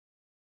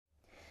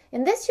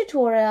In this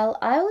tutorial,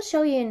 I will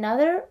show you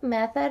another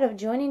method of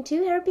joining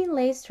two hairpin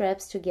lace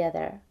strips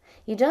together.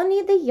 You don't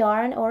need the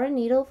yarn or a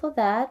needle for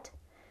that.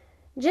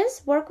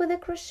 Just work with a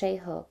crochet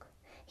hook.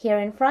 Here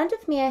in front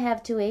of me I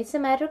have two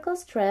asymmetrical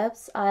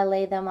strips. I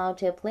lay them out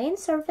to a plain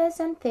surface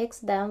and fix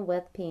them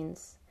with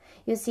pins.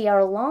 You see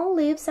our long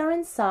loops are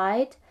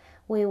inside.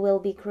 We will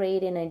be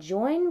creating a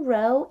join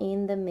row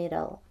in the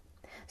middle.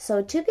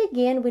 So to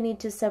begin, we need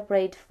to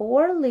separate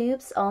 4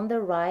 loops on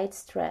the right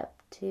strip.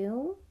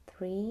 2,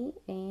 3,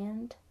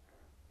 and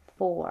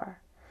 4.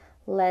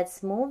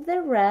 Let's move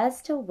the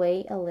rest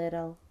away a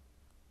little.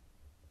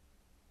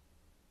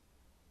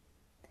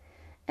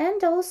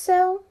 And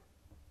also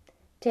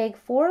take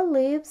 4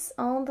 loops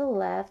on the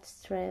left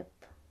strip.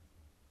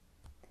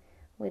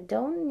 We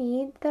don't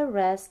need the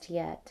rest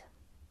yet.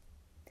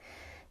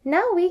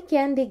 Now we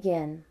can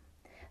begin.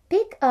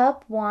 Pick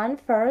up one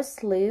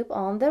first loop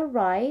on the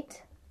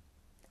right,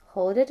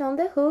 hold it on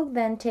the hook,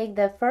 then take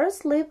the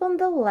first loop on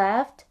the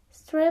left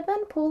strip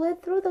and pull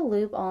it through the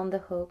loop on the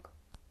hook.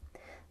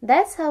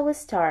 That's how we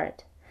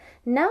start.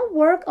 Now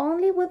work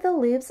only with the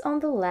loops on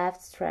the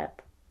left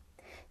strip.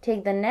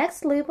 Take the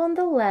next loop on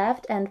the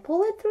left and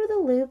pull it through the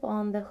loop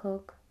on the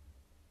hook.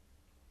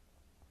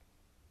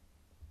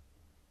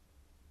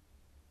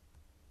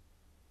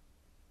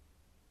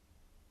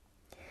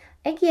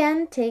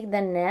 Again, take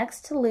the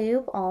next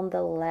loop on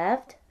the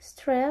left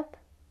strip.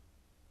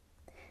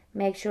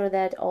 Make sure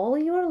that all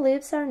your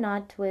loops are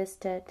not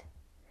twisted.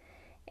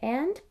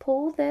 And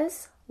pull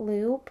this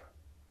loop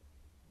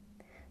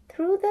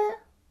through the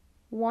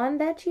one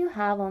that you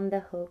have on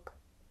the hook.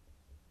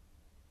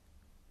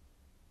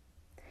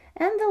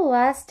 And the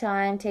last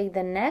time, take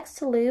the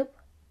next loop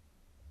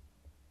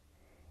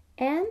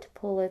and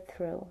pull it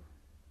through.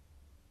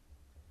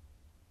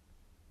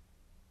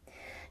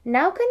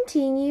 Now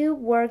continue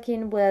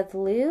working with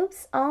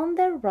loops on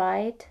the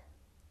right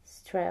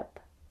strip.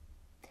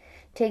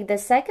 Take the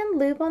second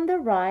loop on the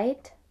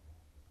right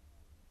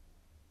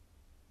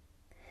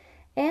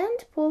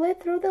and pull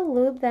it through the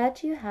loop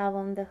that you have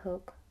on the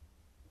hook.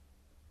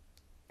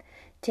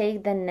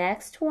 Take the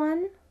next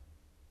one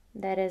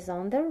that is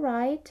on the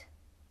right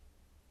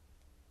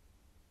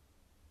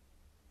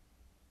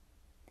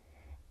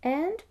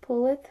and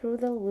pull it through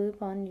the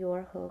loop on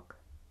your hook.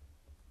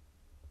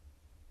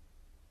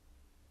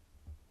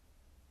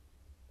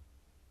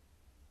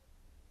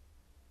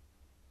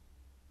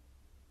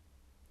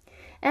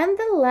 And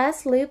the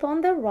last loop on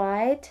the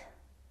right,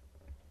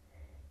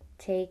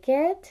 take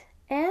it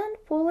and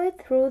pull it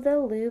through the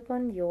loop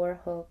on your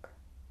hook.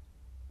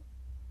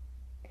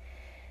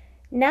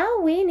 Now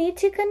we need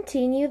to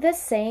continue the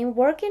same,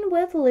 working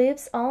with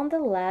loops on the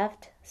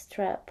left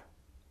strip.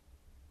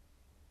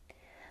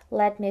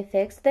 Let me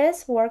fix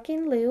this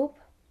working loop.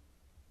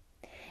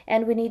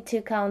 And we need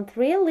to count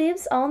 3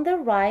 loops on the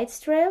right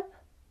strip.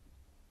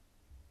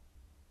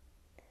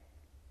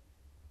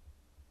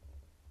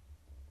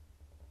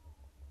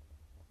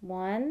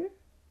 One,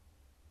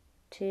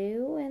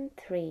 2, and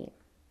 3.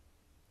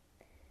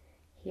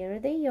 Here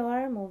they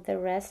are. Move the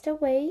rest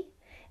away.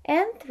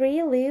 And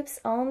 3 loops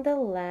on the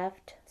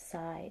left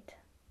side.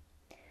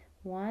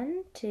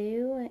 1,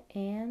 2,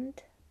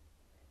 and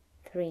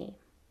 3.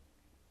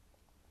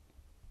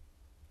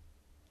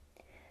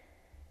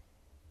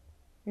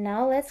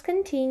 Now let's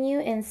continue.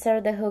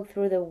 Insert the hook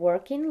through the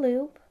working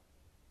loop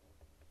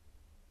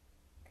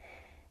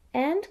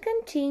and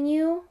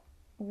continue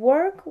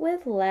work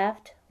with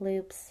left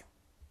loops.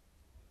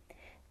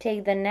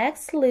 Take the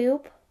next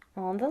loop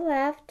on the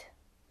left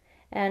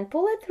and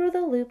pull it through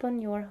the loop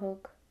on your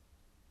hook.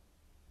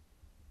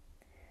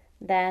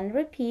 Then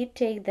repeat,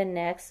 take the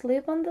next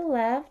loop on the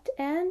left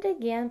and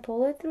again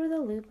pull it through the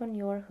loop on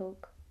your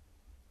hook.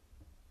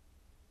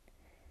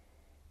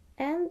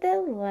 And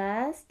the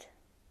last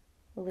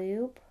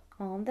loop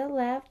on the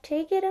left,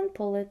 take it and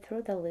pull it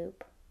through the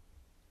loop.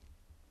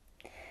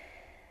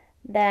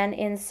 Then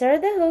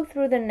insert the hook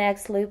through the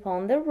next loop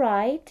on the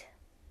right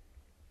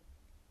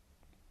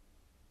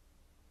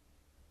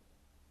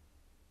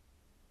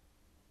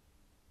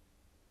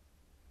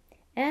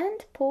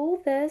and pull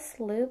this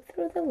loop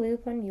through the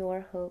loop on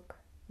your hook.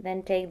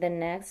 Then take the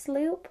next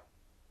loop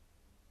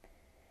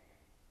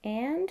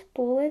and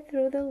pull it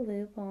through the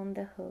loop on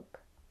the hook.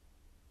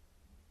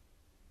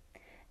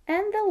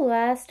 And the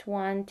last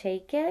one,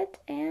 take it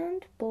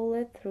and pull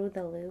it through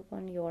the loop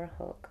on your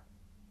hook.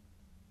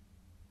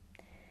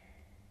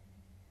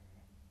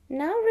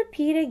 Now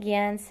repeat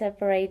again,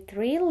 separate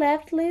 3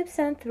 left loops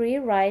and 3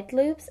 right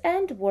loops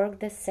and work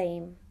the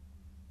same.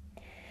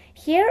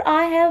 Here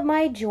I have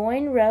my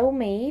join row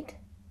made.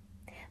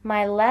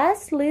 My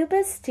last loop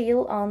is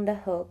still on the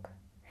hook.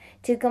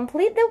 To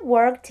complete the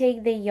work,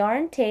 take the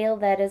yarn tail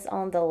that is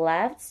on the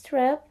left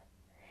strip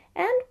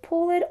and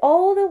pull it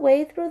all the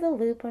way through the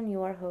loop on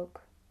your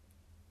hook.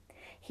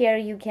 Here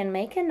you can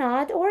make a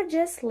knot or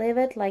just leave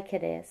it like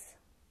it is.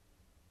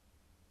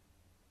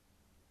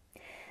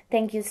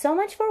 Thank you so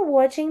much for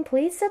watching.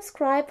 Please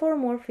subscribe for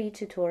more free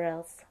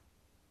tutorials.